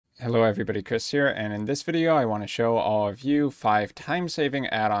Hello everybody, Chris here, and in this video I want to show all of you 5 time-saving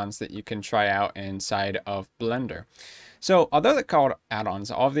add-ons that you can try out inside of Blender. So although they're called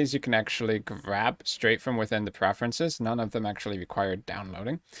add-ons, all of these you can actually grab straight from within the preferences. None of them actually require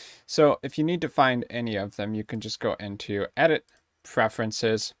downloading. So if you need to find any of them, you can just go into Edit,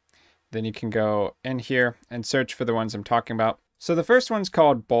 Preferences, then you can go in here and search for the ones I'm talking about. So the first one's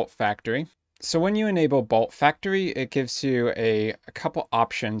called Bolt Factory. So when you enable Bolt Factory, it gives you a couple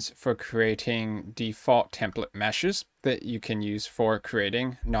options for creating default template meshes that you can use for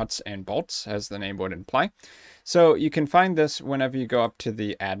creating nuts and bolts, as the name would imply. So you can find this whenever you go up to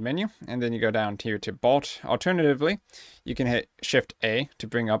the Add menu, and then you go down here to Bolt. Alternatively, you can hit Shift A to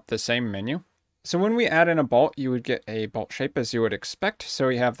bring up the same menu. So when we add in a bolt, you would get a bolt shape as you would expect. So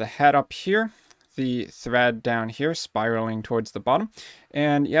we have the head up here, the thread down here spiraling towards the bottom,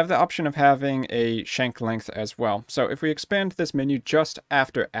 and you have the option of having a shank length as well. So if we expand this menu just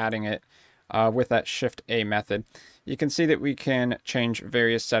after adding it with that Shift A method, you can see that we can change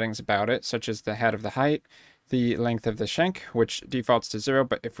various settings about it, such as the head of the height, the length of the shank, which defaults to 0,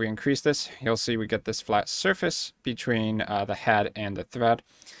 but if we increase this, you'll see we get this flat surface between the head and the thread.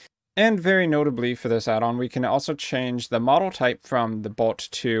 And very notably for this add-on, we can also change the model type from the bolt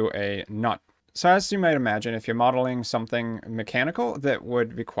to a nut. So as you might imagine, if you're modeling something mechanical that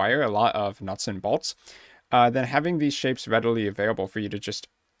would require a lot of nuts and bolts, then having these shapes readily available for you to just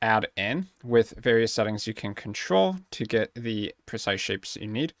add in with various settings you can control to get the precise shapes you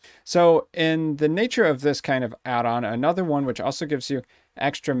need. So in the nature of this kind of add-on, another one which also gives you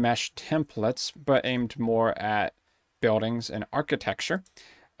extra mesh templates, but aimed more at buildings and architecture,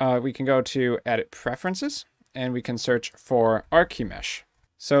 we can go to Edit Preferences, and we can search for Archimesh.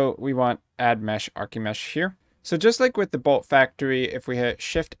 So we want Add Mesh Archimesh here. So just like with the Bolt Factory, if we hit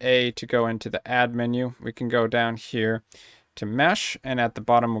Shift A to go into the Add menu, we can go down here to Mesh, and at the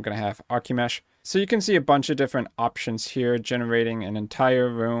bottom we're going to have Archimesh. So you can see a bunch of different options here, generating an entire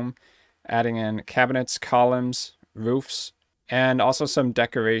room, adding in cabinets, columns, roofs, and also some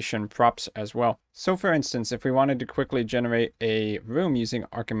decoration props as well. So for instance, if we wanted to quickly generate a room using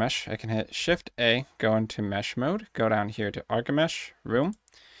Archimesh, I can hit Shift A, go into Mesh mode, go down here to Archimesh, Room.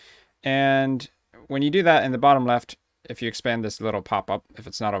 And when you do that in the bottom left, if you expand this little pop-up, if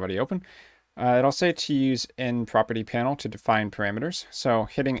it's not already open, it'll say to use in property panel to define parameters. So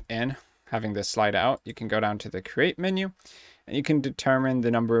hitting in, having this slide out, you can go down to the create menu and you can determine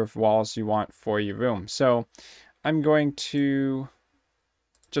the number of walls you want for your room. So I'm going to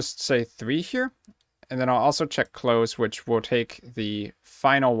just say 3 here, and then I'll also check close, which will take the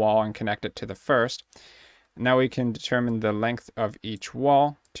final wall and connect it to the first. Now we can determine the length of each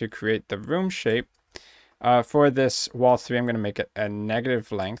wall to create the room shape. For this wall 3, I'm going to make it a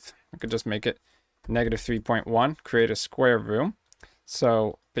negative length. I could just make it negative 3.1, create a square room.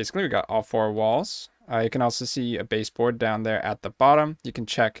 So basically we got all 4 walls. You can also see a baseboard down there at the bottom. You can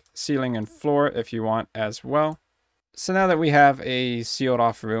check ceiling and floor if you want as well. So now that we have a sealed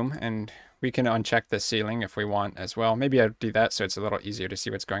off room, and we can uncheck the ceiling if we want as well. Maybe I'll do that so it's a little easier to see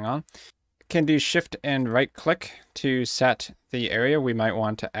what's going on. Can do Shift and right click to set the area we might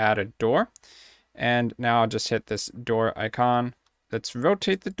want to add a door. And now I'll just hit this door icon. Let's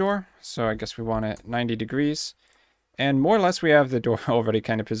rotate the door. So I guess we want it 90 degrees. And more or less we have the door already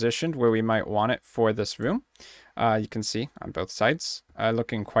kind of positioned where we might want it for this room. You can see on both sides,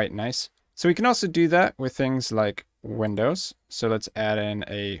 looking quite nice. So we can also do that with things like windows. So let's add in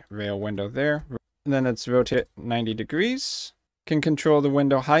a rail window there. And then let's rotate 90 degrees. Can control the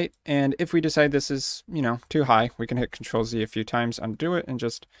window height. And if we decide this is, too high, we can hit Control Z a few times, undo it, and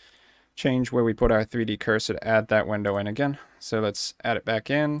just change where we put our 3D cursor to add that window in again. So let's add it back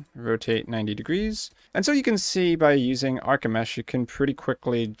in, rotate 90 degrees. And so you can see by using Archimesh, you can pretty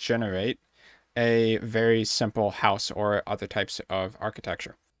quickly generate a very simple house or other types of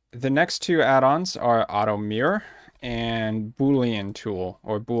architecture. The next 2 add-ons are Auto Mirror and Boolean tool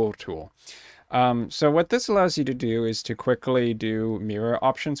or Bool tool. So what this allows you to do is to quickly do mirror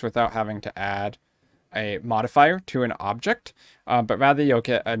options without having to add a modifier to an object, but rather you'll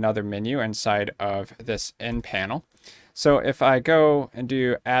get another menu inside of this in panel. So if I go and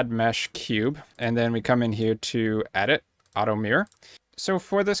do Add Mesh Cube, and then we come in here to Edit Auto Mirror. So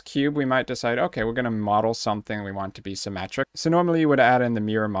for this cube, we might decide, okay, we're going to model something we want to be symmetric. So normally you would add in the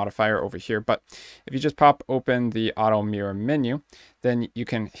mirror modifier over here, but if you just pop open the auto mirror menu, then you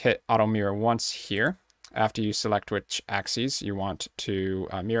can hit auto mirror once here after you select which axes you want to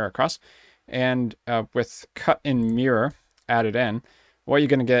mirror across. And with cut in mirror added in, what you're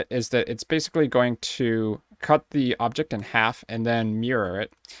going to get is that it's basically going to cut the object in half and then mirror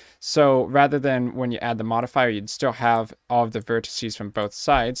it. So rather than when you add the modifier, you'd still have all of the vertices from both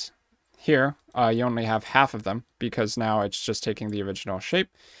sides. Here, you only have half of them because now it's just taking the original shape,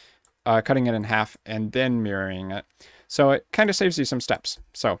 cutting it in half, and then mirroring it. So it kind of saves you some steps.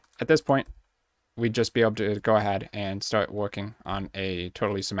 So at this point, we'd just be able to go ahead and start working on a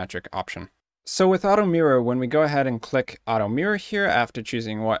totally symmetric option. So with Auto Mirror, when we go ahead and click Auto Mirror here after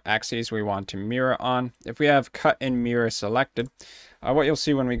choosing what axes we want to mirror on, if we have Cut and Mirror selected, what you'll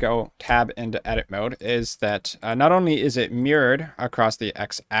see when we go tab into edit mode is that not only is it mirrored across the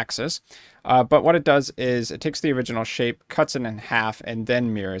x-axis, but what it does is it takes the original shape, cuts it in half, and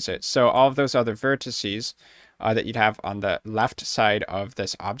then mirrors it. So all of those other vertices that you'd have on the left side of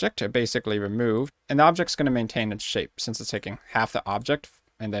this object are basically removed, and the object's going to maintain its shape since it's taking half the object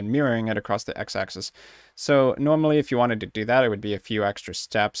and then mirroring it across the x-axis. So normally if you wanted to do that, it would be a few extra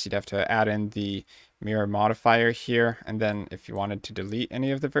steps. You'd have to add in the mirror modifier here, and then if you wanted to delete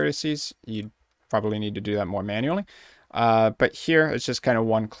any of the vertices, you'd probably need to do that more manually. But here it's just kind of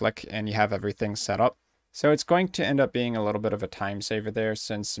one click and you have everything set up. So it's going to end up being a little bit of a time saver there,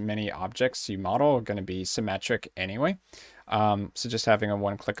 since many objects you model are going to be symmetric anyway. So just having a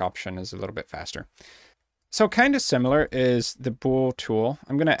one-click option is a little bit faster. So kind of similar is the Bool tool.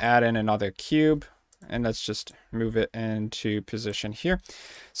 I'm going to add in another cube, and let's just move it into position here.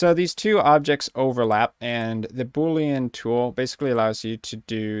 So these two objects overlap, and the Boolean tool basically allows you to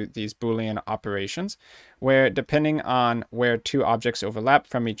do these Boolean operations where, depending on where two objects overlap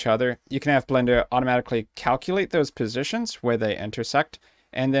from each other, you can have Blender automatically calculate those positions where they intersect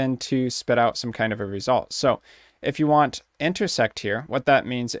and then to spit out some kind of a result. So if you want intersect here, what that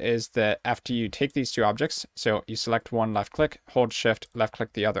means is that after you take these two objects, so you select one, left click, hold shift, left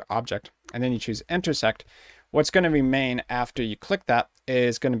click the other object, and then you choose intersect, what's going to remain after you click that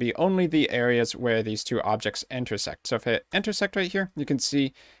is going to be only the areas where these two objects intersect. So if I hit intersect right here, you can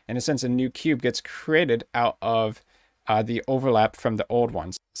see, in a sense, a new cube gets created out of the overlap from the old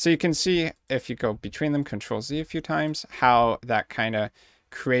ones. So you can see, if you go between them, Control Z a few times, how that kind of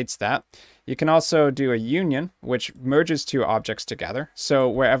creates that. You can also do a union, which merges two objects together. So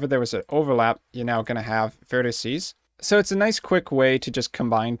wherever there was an overlap, you're now going to have vertices. So it's a nice quick way to just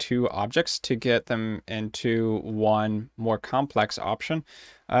combine two objects to get them into one more complex option.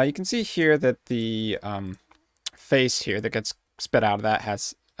 You can see here that the face here that gets spit out of that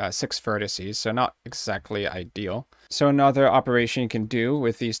has 6 vertices, so not exactly ideal. So another operation you can do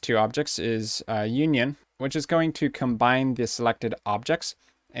with these two objects is union, which is going to combine the selected objects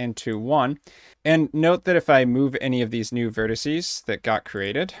into one. And note that if I move any of these new vertices that got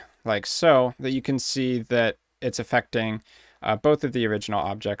created, like so, that you can see that it's affecting both of the original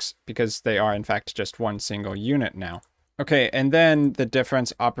objects because they are in fact just one single unit now. Okay, and then the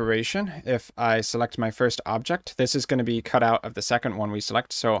difference operation, if I select my first object, this is going to be cut out of the second one we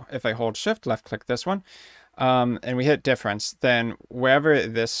select. So if I hold shift, left click this one, and we hit difference, then wherever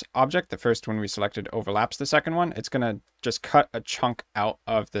this object, the first one we selected, overlaps the second one, it's going to just cut a chunk out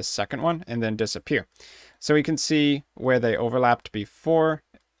of this second one and then disappear. So we can see where they overlapped before.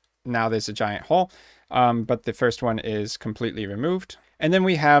 Now there's a giant hole, but the first one is completely removed. And then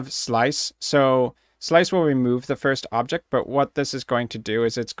we have slice. So slice will remove the first object, but what this is going to do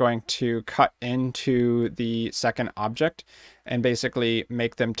is it's going to cut into the second object and basically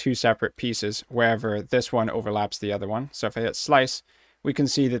make them two separate pieces wherever this one overlaps the other one. So if I hit slice, we can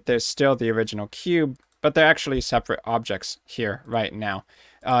see that there's still the original cube, but they're actually separate objects here right now,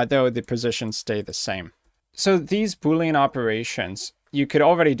 though the positions stay the same. So these Boolean operations, you could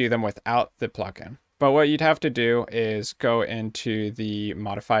already do them without the plugin. But what you'd have to do is go into the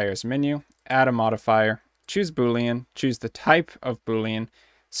modifiers menu, add a modifier, choose Boolean, choose the type of Boolean,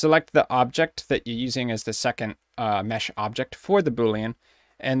 select the object that you're using as the second mesh object for the Boolean,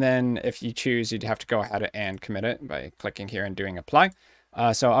 and then if you choose, you'd have to go ahead and commit it by clicking here and doing apply.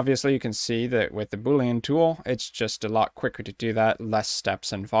 So obviously you can see that with the Boolean tool, it's just a lot quicker to do that, less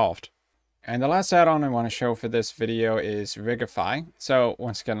steps involved. And the last add-on I want to show for this video is Rigify. So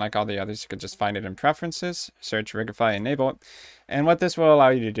once again, like all the others, you could just find it in Preferences, search Rigify, enable it. And what this will allow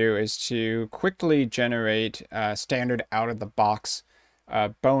you to do is to quickly generate standard out-of-the-box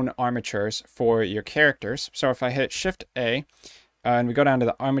bone armatures for your characters. So if I hit Shift-A and we go down to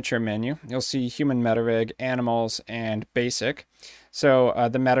the armature menu, you'll see Human Meta Rig, Animals, and Basic. So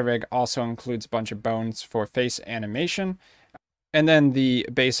the Meta Rig also includes a bunch of bones for face animation. And then the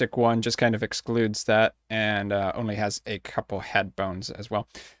basic one just kind of excludes that and only has a couple head bones as well.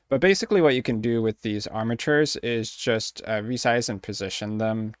 But basically what you can do with these armatures is just resize and position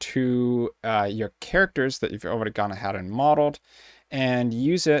them to your characters that you've already gone ahead and modeled, and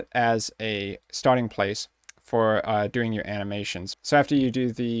use it as a starting place for doing your animations. So after you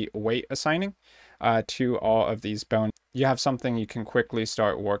do the weight assigning to all of these bones, you have something you can quickly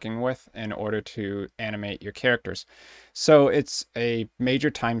start working with in order to animate your characters. So it's a major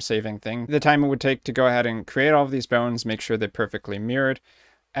time-saving thing. The time it would take to go ahead and create all of these bones, make sure they're perfectly mirrored,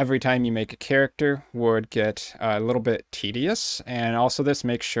 every time you make a character would get a little bit tedious. And also this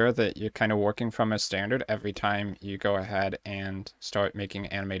makes sure that you're kind of working from a standard every time you go ahead and start making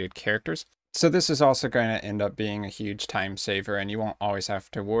animated characters. So this is also going to end up being a huge time saver, and you won't always have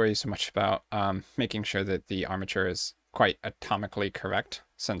to worry so much about making sure that the armature is quite atomically correct,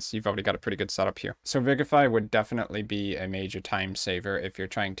 since you've already got a pretty good setup here. So Rigify would definitely be a major time saver if you're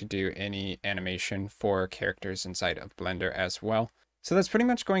trying to do any animation for characters inside of Blender as well. So that's pretty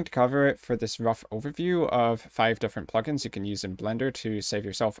much going to cover it for this rough overview of 5 different plugins you can use in Blender to save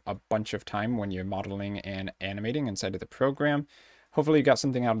yourself a bunch of time when you're modeling and animating inside of the program. Hopefully you got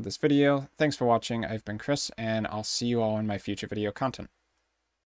something out of this video. Thanks for watching. I've been Chris, and I'll see you all in my future video content.